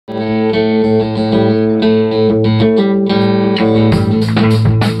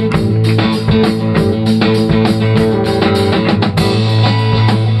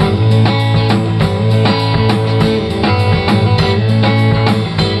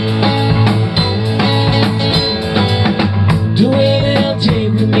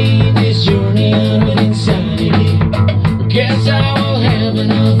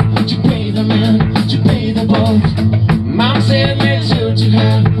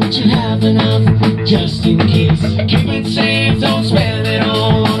but you have enough just in case. Keep it safe, don't spend it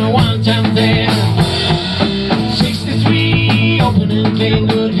all on a one-time thing. 63, open and clean,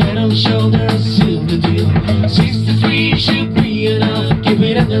 good head and shoulders, seal the deal. 63 should be enough, keep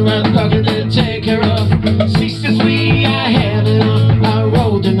it in the right pocket and take care of. 63, I have enough, I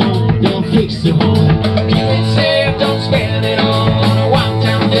wrote the note, don't fix the hole. Keep it safe, don't spend it all on a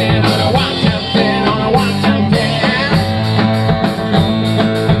one-time thing, on a one-time thing, on a one-time thing.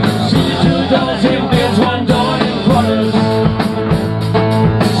 62 dollars in bills, $1 in quarters.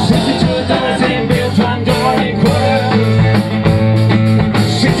 62 dollars in bills, $1 in quarters.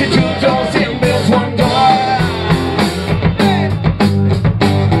 62 dollars in bills, $1.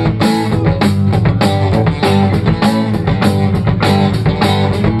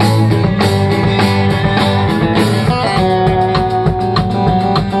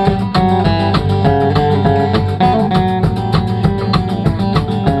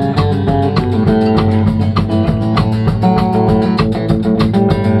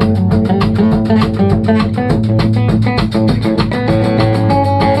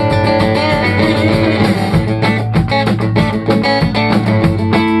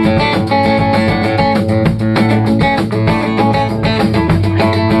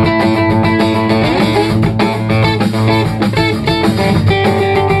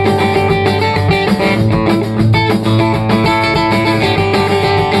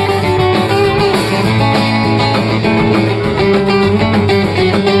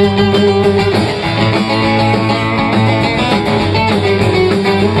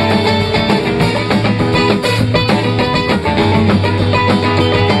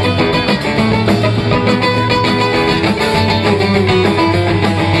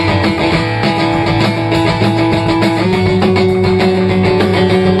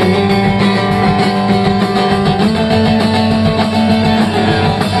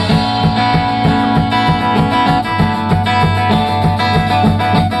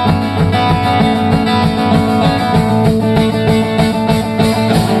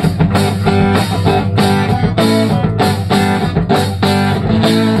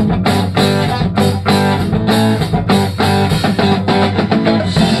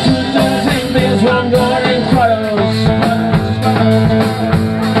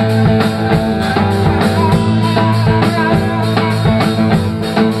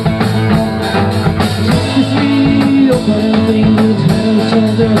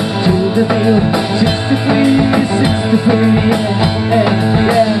 To the deal. 63, 63,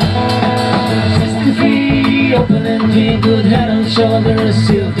 yeah. 63, open and clean, good head and shoulders,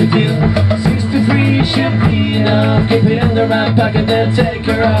 seal the deal. 63 should be enough, keep it in the right pocket and take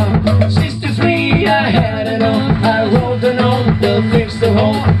care of. 63, I had it all, I wrote the note, they'll fix the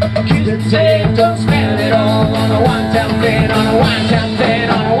hole. Keep it safe, don't spend it all on a one-time thing, on a one-time thing,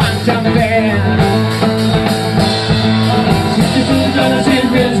 on a one-time thing. $62 in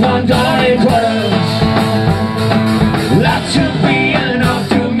bills, $1 in quarters. Lots of